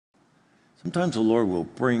Sometimes the Lord will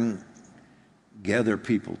gather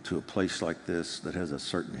people to a place like this that has a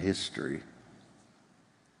certain history.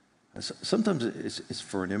 Sometimes it's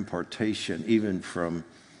for an impartation, even from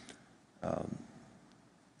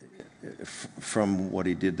what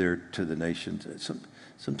he did there to the nations.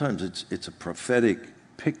 Sometimes it's a prophetic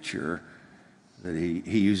picture that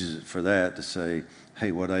he uses it for that, to say,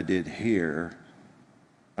 hey, what I did here,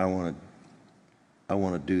 I want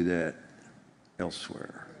to do that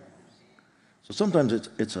elsewhere. So sometimes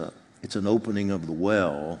it's an opening of the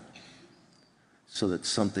well so that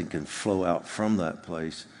something can flow out from that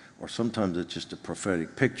place, or sometimes it's just a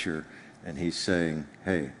prophetic picture, and he's saying,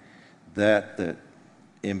 hey, that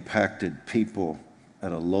impacted people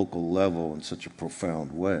at a local level in such a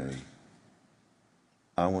profound way,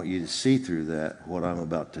 I want you to see through that what I'm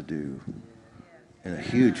about to do in a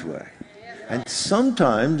huge way. And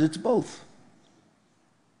sometimes it's both.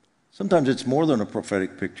 Sometimes it's more than a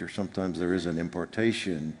prophetic picture. Sometimes there is an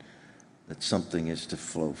impartation that something is to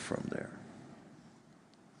flow from there.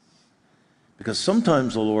 Because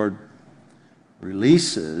sometimes the Lord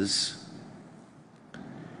releases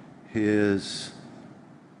his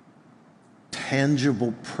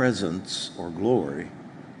tangible presence or glory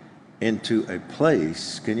into a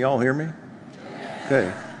place. Can you all hear me?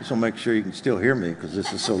 Okay. Just want to make sure you can still hear me because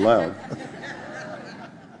this is so loud.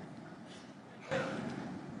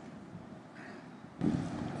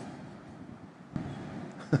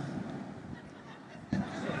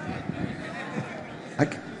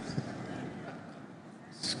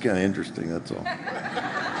 It's kind of interesting, that's all.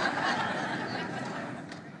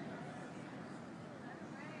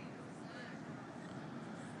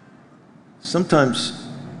 Sometimes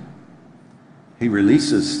he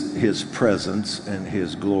releases his presence and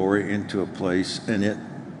his glory into a place, and it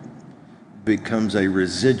becomes a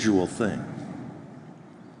residual thing.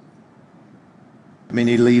 I mean,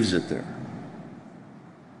 he leaves it there.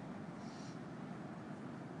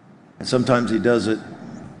 And sometimes he does it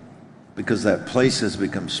because that place has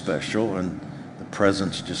become special and the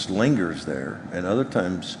presence just lingers there. And other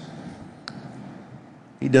times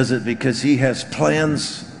he does it because he has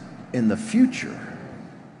plans in the future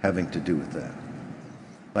having to do with that.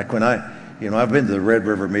 Like when I've been to the Red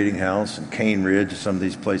River Meeting House and Cane Ridge, some of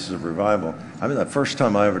these places of revival. I mean, the first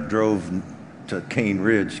time I ever drove to Cane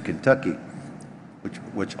Ridge, Kentucky,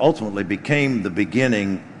 which ultimately became the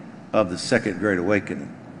beginning of the Second Great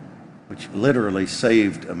Awakening, which literally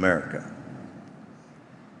saved America.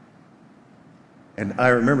 And I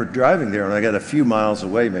remember driving there, and I got a few miles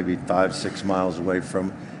away, maybe 5-6 miles away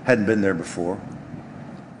from, hadn't been there before.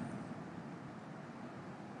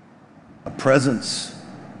 A presence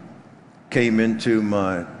came into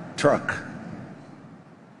my truck.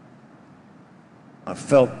 I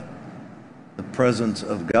felt the presence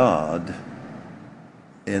of God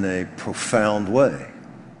in a profound way.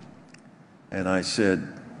 And I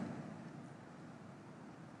said,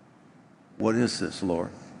 what is this,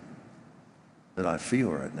 Lord, that I feel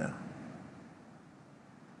right now?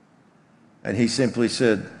 And he simply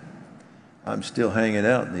said, I'm still hanging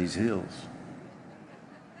out in these hills.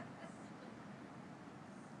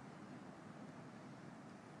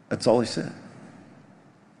 That's all he said.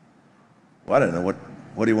 Well, I didn't know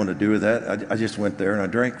what he wanted to do with that. I just went there and I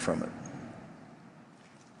drank from it.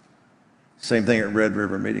 Same thing at Red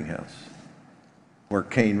River Meeting House, where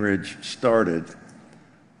Cane Ridge started.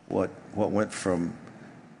 What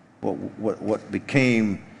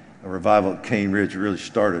became a revival at Cane Ridge really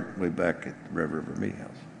started way back at the Red River Meeting House.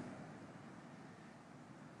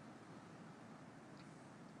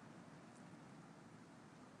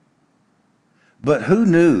 But who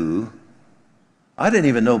knew? I didn't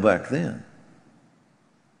even know back then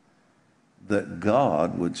that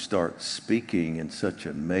God would start speaking in such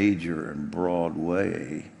a major and broad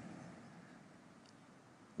way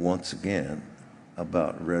once again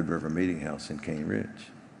about Red River Meeting House in Cane Ridge.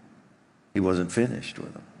 He wasn't finished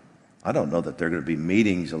with them. I don't know that there are going to be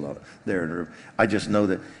meetings a lot there. I just know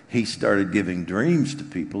that he started giving dreams to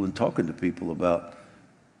people and talking to people about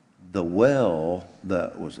the wells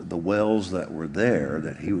that were there,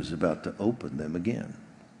 that he was about to open them again.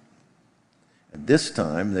 And this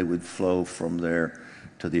time they would flow from there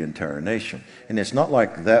to the entire nation. And it's not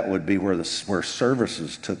like that would be where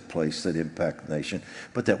services took place that impact the nation,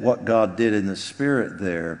 but that what God did in the Spirit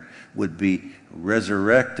there would be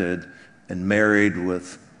resurrected and married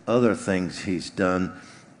with other things he's done,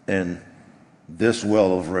 and this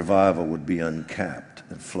well of revival would be uncapped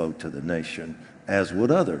and flow to the nation, as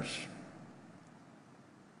would others.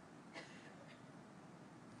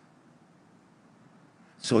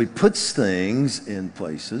 So he puts things in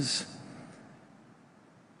places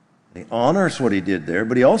He honors what he did there,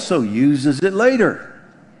 but he also uses it later.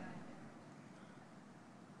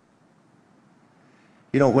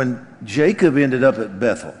 You know, when Jacob ended up at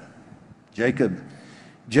Bethel, Jacob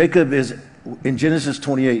is, in Genesis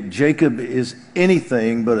 28, Jacob is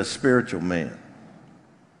anything but a spiritual man.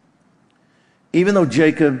 Even though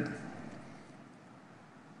Jacob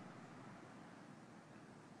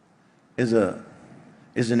is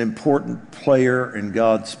an important player in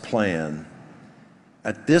God's plan,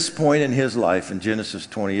 at this point in his life, in Genesis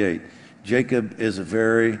 28, Jacob is a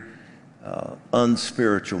very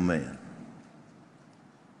unspiritual man.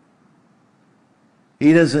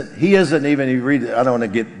 He doesn't even, you read, I don't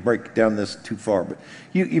want to break down this too far, but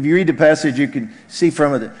if you read the passage, you can see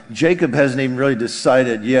from it that Jacob hasn't even really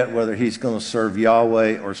decided yet whether he's going to serve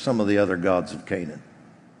Yahweh or some of the other gods of Canaan.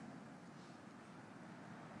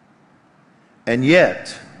 And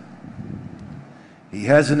yet, he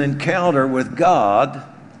has an encounter with God,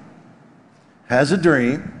 has a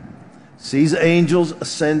dream, sees angels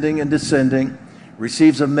ascending and descending,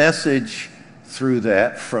 receives a message through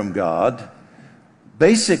that from God,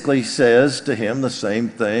 basically says to him the same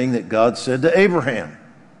thing that God said to Abraham.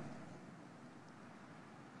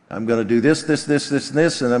 I'm going to do this, this, this, this, and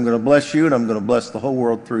this, and I'm going to bless you, and I'm going to bless the whole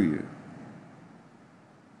world through you.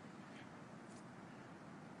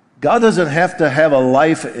 God doesn't have to have a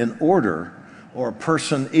life in order or a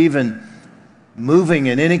person even moving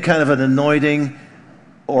in any kind of an anointing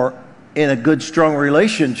or in a good, strong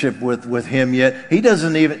relationship with him yet. He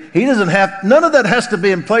doesn't have, none of that has to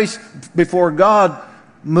be in place before God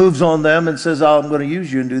moves on them and says, oh, I'm going to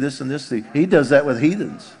use you and do this and this thing. He does that with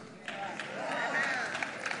heathens.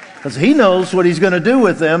 Because he knows what he's going to do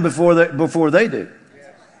with them before they do.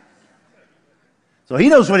 So he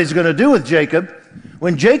knows what he's going to do with Jacob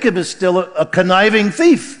when Jacob is still a conniving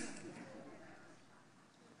thief.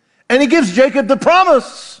 And he gives Jacob the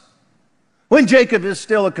promise when Jacob is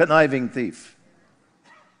still a conniving thief.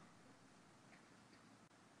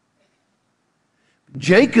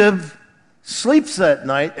 Jacob sleeps that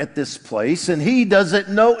night at this place, and he doesn't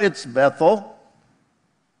know it's Bethel,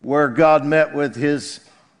 where God met with his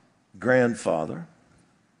grandfather.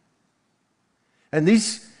 And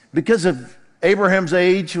because of Abraham's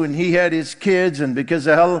age when he had his kids, and because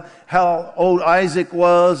of how old Isaac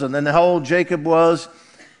was, and then how old Jacob was,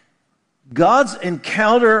 God's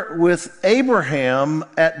encounter with Abraham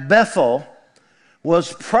at Bethel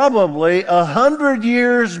was probably 100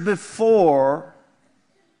 years before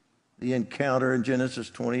the encounter in Genesis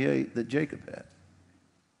 28 that Jacob had.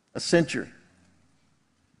 A century.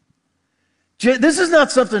 This is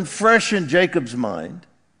not something fresh in Jacob's mind.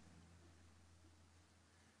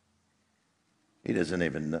 He doesn't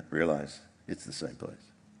even realize it's the same place.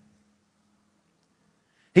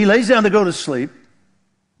 He lays down to go to sleep.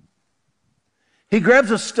 He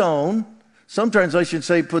grabs a stone. Some translations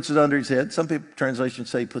say he puts it under his head. Some translations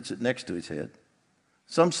say he puts it next to his head.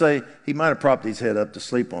 Some say he might have propped his head up to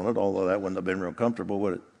sleep on it, although that wouldn't have been real comfortable,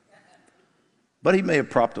 would it? But he may have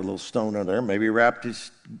propped a little stone under there, maybe wrapped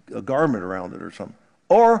a garment around it or something.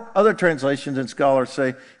 Or other translations and scholars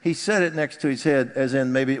say he set it next to his head, as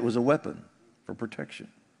in maybe it was a weapon for protection.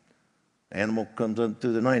 Animal comes up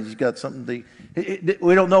through the night, he's got something,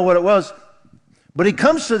 we don't know what it was. But he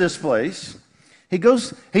comes to this place.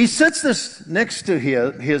 He sets this next to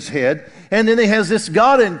his head, and then he has this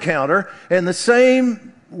God encounter, and the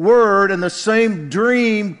same word and the same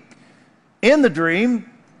dream, in the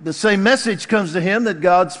dream, the same message comes to him that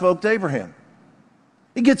God spoke to Abraham.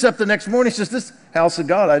 He gets up the next morning, he says, this house of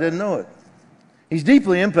God, I didn't know it. He's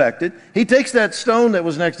deeply impacted. He takes that stone that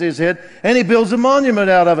was next to his head, and he builds a monument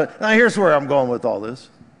out of it. Now here's where I'm going with all this.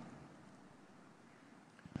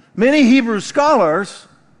 Many Hebrew scholars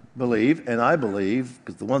believe, and I believe,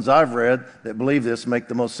 because the ones I've read that believe this make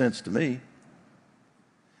the most sense to me,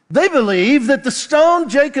 they believe that the stone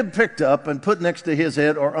Jacob picked up and put next to his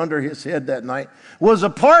head or under his head that night was a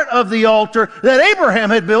part of the altar that Abraham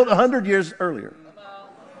had built 100 years earlier.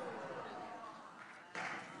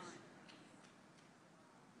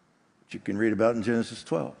 Which you can read about in Genesis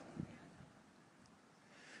 12.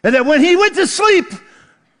 And that when he went to sleep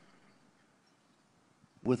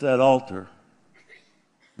with that altar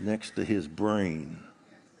next to his brain,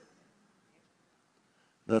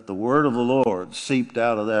 that the word of the Lord seeped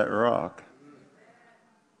out of that rock,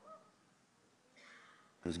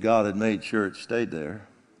 because God had made sure it stayed there,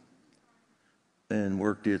 and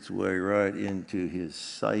worked its way right into his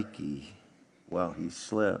psyche while he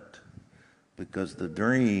slept, because the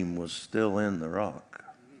dream was still in the rock.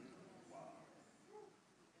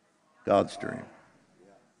 God's dream.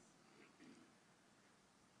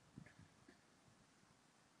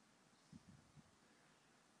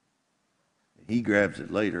 He grabs it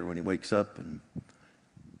later when he wakes up and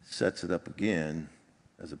sets it up again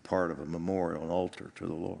as a part of a memorial, an altar to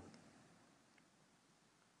the Lord.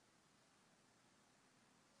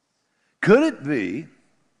 Could it be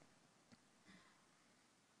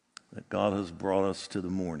that God has brought us to the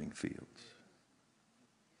mourning fields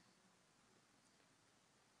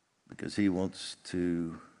because he wants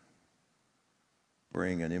to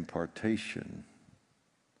bring an impartation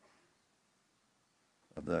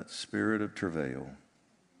of that spirit of travail,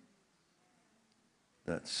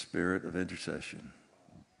 that spirit of intercession,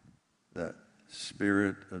 that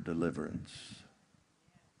spirit of deliverance,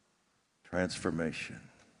 transformation,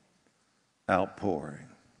 outpouring,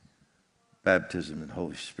 baptism in the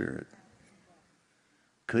Holy Spirit?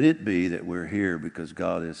 Could it be that we're here because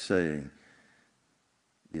God is saying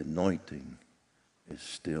the anointing is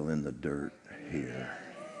still in the dirt here?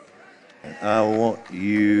 And I want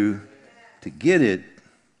you to get it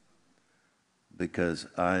because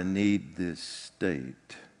I need this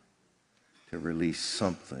state to release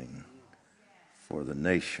something for the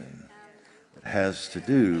nation that has to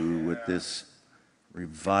do with this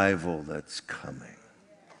revival that's coming.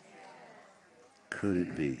 Could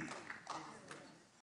it be?